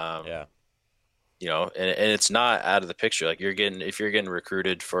 Um, Yeah. and it's not out of the picture. Like if you're getting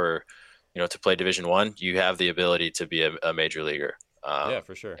recruited for, to play Division I, you have the ability to be a major leaguer. Yeah,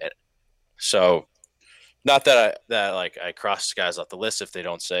 for sure. And so not that I cross guys off the list if they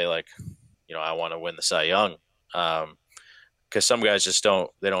don't say like, I want to win the Cy Young. Because some guys just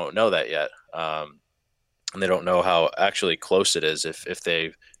they don't know that yet. And they don't know how actually close it is if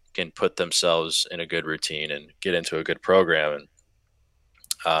they can put themselves in a good routine and get into a good program.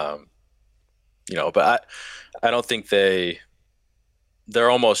 And, but I don't think they're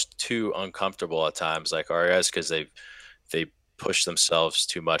almost too uncomfortable at times, like our guys, because they push themselves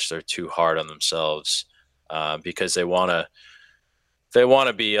too much. They're too hard on themselves because they want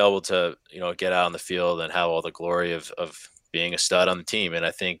to be able to, get out on the field and have all the glory of being a stud on the team. And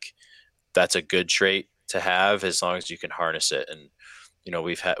I think that's a good trait to have as long as you can harness it. And,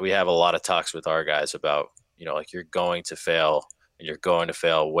 we have a lot of talks with our guys about, like you're going to fail and you're going to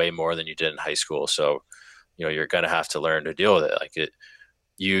fail way more than you did in high school. So, you're going to have to learn to deal with it. Like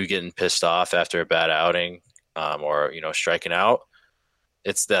you getting pissed off after a bad outing or, striking out,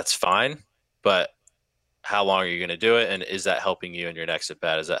 that's fine. But how long are you going to do it? And is that helping you in your next at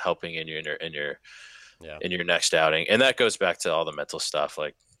bat? Is that helping in Yeah. your next outing? And that goes back to all the mental stuff,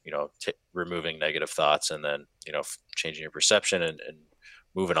 like, removing negative thoughts and then, changing your perception and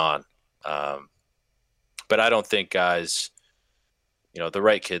moving on. But I don't think guys, the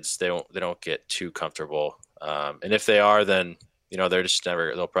right kids, they don't get too comfortable. And if they are, then,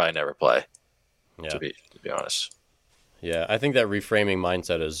 they'll probably never play, Yeah. to be honest. Yeah. I think that reframing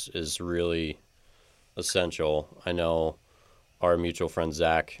mindset is really essential. I know our mutual friend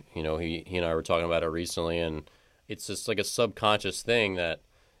Zach, he and I were talking about it recently, and it's just like a subconscious thing that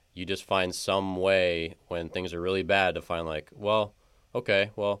you just find some way when things are really bad to find like, well, okay,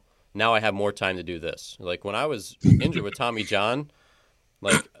 well, now I have more time to do this. Like when I was injured with Tommy John,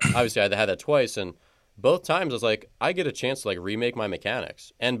 like obviously I had that twice, and both times I was like, I get a chance to like remake my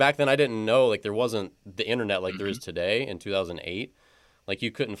mechanics. And back then I didn't know, like there wasn't the internet like there is today in 2008. Like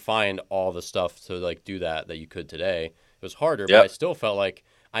you couldn't find all the stuff to like do that you could today. It was harder, but I Yep. still felt like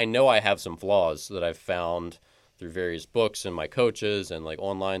I know I have some flaws that I've found through various books and my coaches and like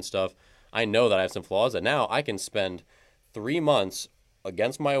online stuff. I know that I have some flaws, and now I can spend 3 months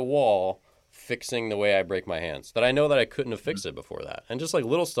against my wall fixing the way I break my hands. That I know that I couldn't have fixed it before that, and just like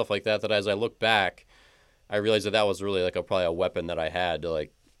little stuff like that. That as I look back, I realized that was really like probably a weapon that I had to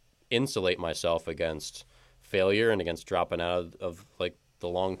like insulate myself against failure and against dropping out of like the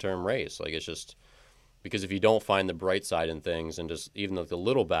long term race. Like it's just because if you don't find the bright side in things and just even like the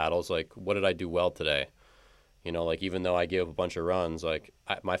little battles, like what did I do well today? Like even though I gave up a bunch of runs, like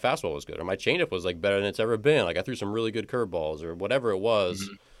my fastball was good or my changeup was like better than it's ever been. Like I threw some really good curveballs or whatever it was.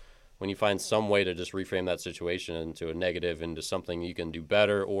 Mhm. When you find some way to just reframe that situation into a negative, into something you can do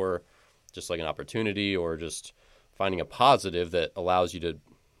better, or just like an opportunity, or just finding a positive that allows you to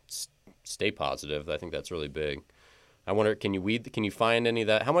stay positive, I think that's really big. I wonder, can you find any of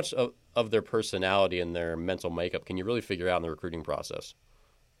that? How much of their personality and their mental makeup can you really figure out in the recruiting process?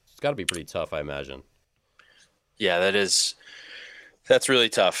 It's got to be pretty tough, I imagine. Yeah, that's really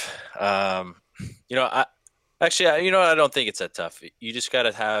tough. I actually, I don't think it's that tough. You just got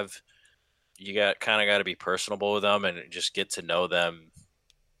to kind of got to be personable with them and just get to know them,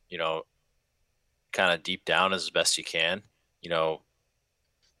 you know, kind of deep down as best you can. You know,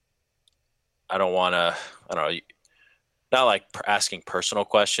 I don't want to, I don't know, not like asking personal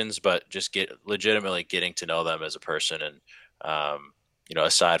questions, but just legitimately getting to know them as a person. And,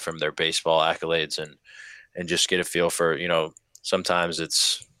 aside from their baseball accolades and just get a feel for, sometimes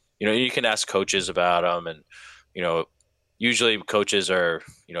it's, you can ask coaches about them and, you know, usually coaches are,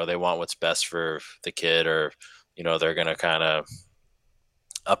 they want what's best for the kid or, they're going to kind of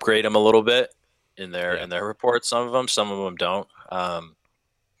upgrade them a little bit in their Yeah. in their reports. Some of them don't.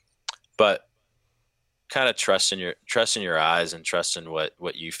 But kind of trust in your eyes and trust in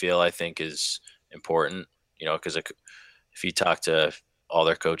what you feel, I think is important. because if you talk to all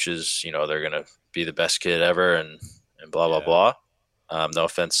their coaches, they're gonna be the best kid ever, and blah blah Yeah. blah. No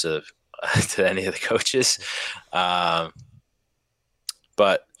offense to to any of the coaches, um,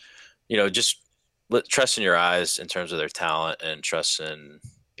 but just trust in your eyes in terms of their talent, and trust in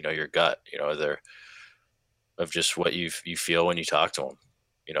your gut. Their of just what you feel when you talk to them.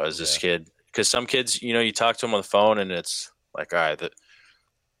 Is this Yeah. kid? Because some kids, you talk to them on the phone, and it's like, all right,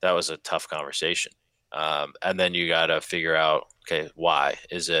 that was a tough conversation. And then you got to figure out, okay, why?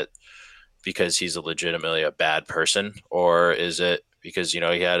 Is it because he's legitimately a bad person, or is it because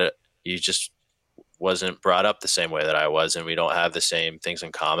he just wasn't brought up the same way that I was, and we don't have the same things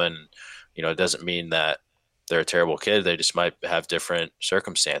in common. It doesn't mean that they're a terrible kid. They just might have different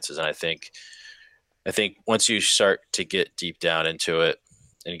circumstances. And I think once you start to get deep down into it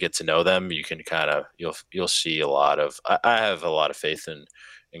and get to know them, you can you'll see a lot of. I have a lot of faith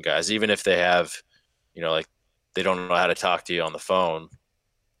in guys, even if they have, like they don't know how to talk to you on the phone.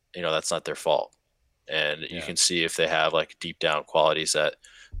 That's not their fault, and you Yeah. can see if they have like deep down qualities that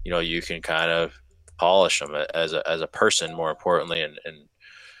you can kind of polish them as a person, more importantly, and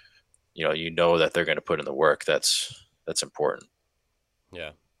that they're going to put in the work. That's important.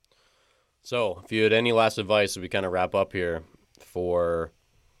 Yeah. So, if you had any last advice as we kind of wrap up here for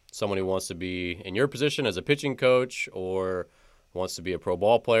someone who wants to be in your position as a pitching coach, or wants to be a pro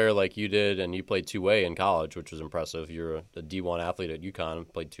ball player like you did, and you played two-way in college, which was impressive. You're a D1 athlete at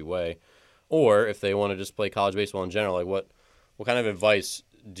UConn, played two-way. Or if they want to just play college baseball in general, like what kind of advice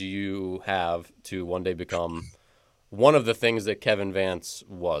do you have to one day become one of the things that Kevin Vance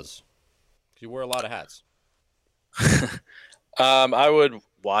was? 'Cause you wear a lot of hats. I would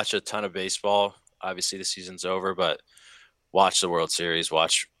watch a ton of baseball. Obviously, the season's over, but watch the World Series.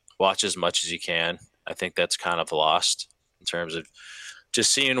 Watch as much as you can. I think that's kind of lost in terms of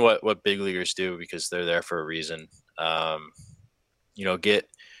just seeing what big leaguers do, because they're there for a reason. Get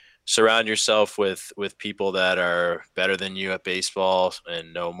surround yourself with people that are better than you at baseball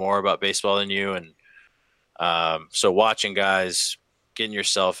and know more about baseball than you, and so watching guys, getting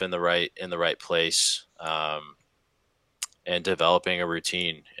yourself in the right place. And developing a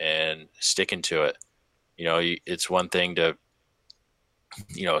routine and sticking to it. It's one thing to,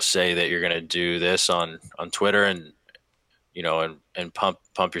 say that you're going to do this on Twitter and, and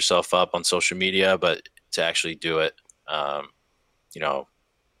pump yourself up on social media, but to actually do it,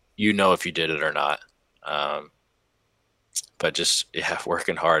 if you did it or not. But just,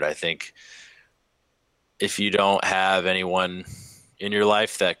 working hard. I think if you don't have anyone in your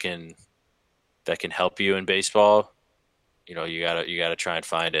life that can help you in baseball, you gotta try and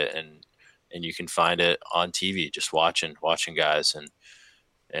find it, and you can find it on TV, just watching guys,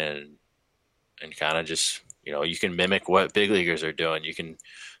 and kind of just, you can mimic what big leaguers are doing. You can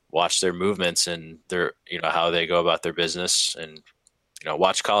watch their movements and their, how they go about their business, and,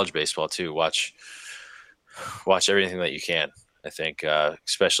 watch college baseball too. Watch everything that you can. I think,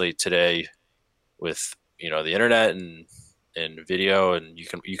 especially today with, the internet and video, and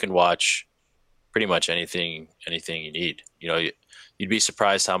you can watch pretty much anything you need. You'd be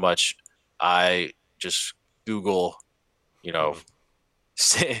surprised how much I just Google, how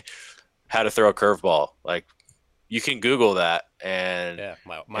to throw a curveball. Like, you can Google that and Yeah,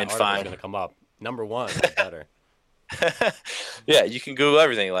 my and article's find. going to come up. Number one, is better. Yeah, you can Google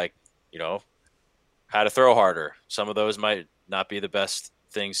everything. Like, how to throw harder. Some of those might not be the best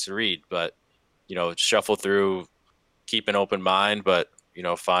things to read, but shuffle through, keep an open mind, but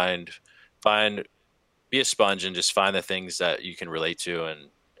find be a sponge and just find the things that you can relate to,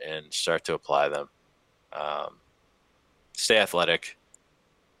 and start to apply them. Stay athletic.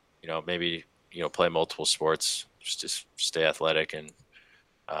 Maybe play multiple sports. Just stay athletic, and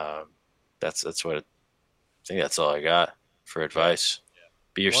that's what I think. That's all I got for advice.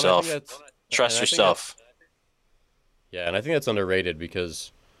 Be Well, and I think yourself. that's Trust and I think yourself. yeah, and I think that's underrated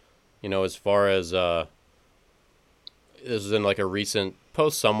because, as far as this was in like a recent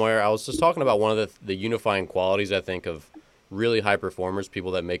post somewhere, I was just talking about one of the unifying qualities, I think, of really high performers,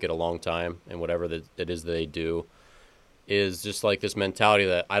 people that make it a long time and whatever that it is they do, is just like this mentality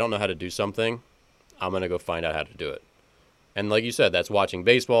that I don't know how to do something, I'm going to go find out how to do it. And like you said, that's watching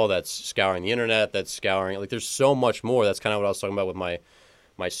baseball, that's scouring the internet, that's scouring, like there's so much more. That's kind of what I was talking about with my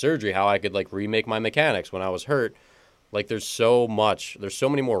surgery, how I could like remake my mechanics when I was hurt. Like there's so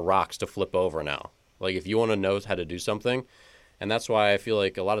many more rocks to flip over now. Like if you want to know how to do something. And that's why I feel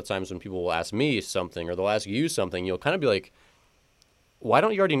like a lot of times when people will ask me something or they'll ask you something, you'll kind of be like, why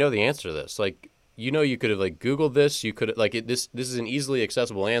don't you already know the answer to this? Like, you could have like Googled this. You could like this is an easily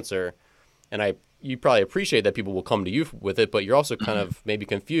accessible answer. And you probably appreciate that people will come to you with it, but you're also kind of maybe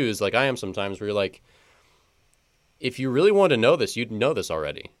confused like I am sometimes where you're like, if you really wanted to know this, you'd know this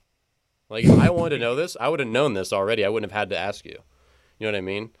already. Like, if I wanted to know this, I would have known this already. I wouldn't have had to ask you. You know what I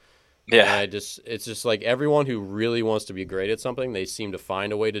mean? Yeah. And it's just like everyone who really wants to be great at something, they seem to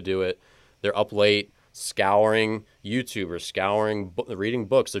find a way to do it. They're up late, scouring YouTube or reading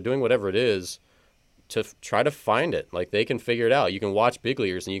books. They're doing whatever it is to try to find it. Like, they can figure it out. You can watch big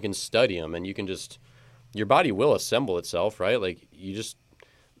leaguers and you can study them, and you can just, your body will assemble itself, right? Like,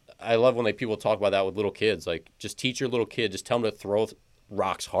 I love when people talk about that with little kids. Like, just teach your little kid, just tell them to throw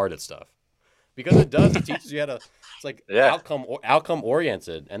rocks hard at stuff. Because it does. It teaches you how to. It's like outcome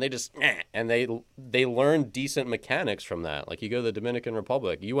oriented, and they learn decent mechanics from that. Like, you go to the Dominican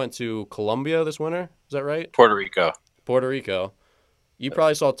Republic. You went to Colombia this winter. Is that right? Puerto Rico. You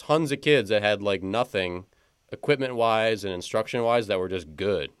probably saw tons of kids that had like nothing, equipment wise and instruction wise, that were just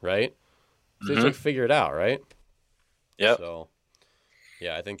good, right? So they just like figure it out, right? Yeah. So,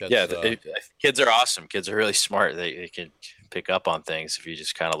 yeah, I think that's kids are awesome. Kids are really smart. They can pick up on things if you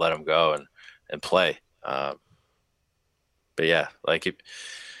just kind of let them go and play. But yeah, like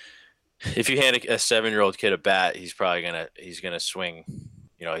if you hand a 7-year-old kid a bat, he's gonna swing.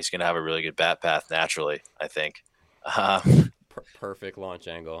 You know, he's gonna have a really good bat path naturally, I think. Perfect launch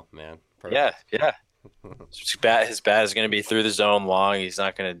angle, man. Perfect. Yeah. His bat is gonna be through the zone long. He's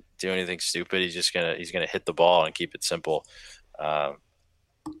not gonna do anything stupid. He's gonna hit the ball and keep it simple. But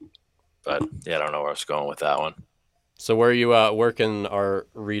yeah, I don't know where I was going with that one. So where can our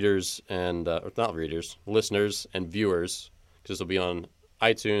readers and not readers, listeners and viewers, because this will be on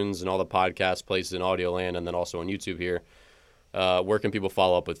iTunes and all the podcast places in Audio Land, and then also on YouTube here. Where can people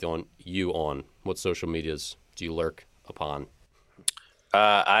follow up with you on? What social medias do you lurk upon?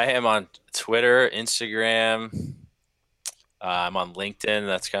 I am on Twitter, Instagram. I'm on LinkedIn.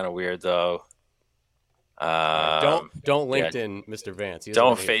 That's kind of weird though. Don't LinkedIn Mr. Vance.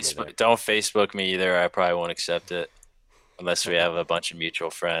 Don't Facebook me either. I probably won't accept it unless we have a bunch of mutual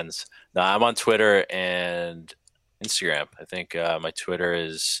friends. No, I'm on Twitter and Instagram. I think my Twitter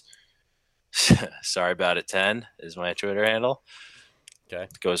is sorry about it 10 is my Twitter handle. Okay,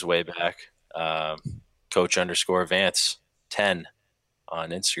 it goes way back. Coach_Vance 10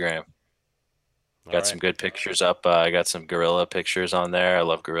 on Instagram. Got some good pictures up. I got some gorilla pictures on there. I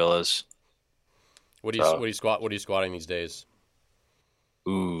love gorillas. What are you squatting these days?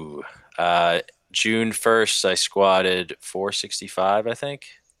 Ooh, June 1st, I squatted 465, I think.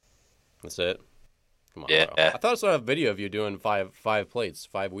 That's it? Come on, yeah. Bro. I thought I saw a video of you doing five plates,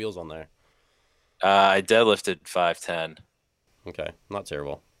 5 wheels on there. I deadlifted 510. Okay, not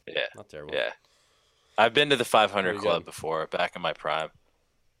terrible. Yeah. Not terrible. Yeah. I've been to the 500 club before, back in my prime,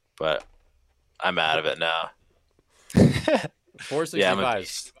 but I'm out of it now. 465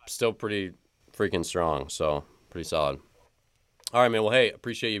 is still pretty freaking strong, so pretty solid. All right, man. Well, hey,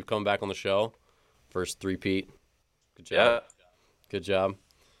 appreciate you coming back on the show. First three-peat. Good job. Yeah. Good job.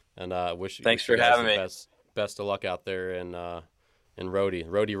 And Thanks for having me. Best of luck out there in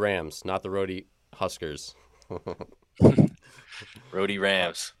Rhodey Rams, not the Rhodey Huskers. Rhodey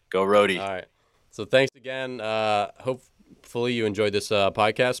Rams. Go Rhodey. All right. So thanks again. Hopefully you enjoyed this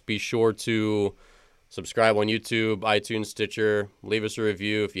podcast. Be sure to subscribe on YouTube, iTunes, Stitcher. Leave us a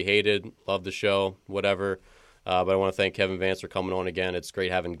review if you hated, love the show, whatever. But I want to thank Kevin Vance for coming on again. It's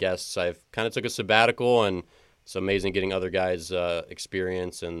great having guests. I've kind of took a sabbatical, and it's amazing getting other guys'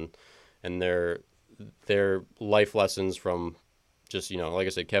 experience and their life lessons from just, like I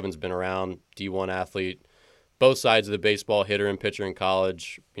said, Kevin's been around, D1 athlete, both sides of the baseball, hitter and pitcher in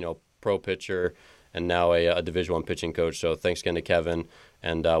college, pro pitcher, and now a Division I pitching coach. So thanks again to Kevin,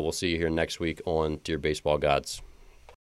 and we'll see you here next week on Dear Baseball Gods.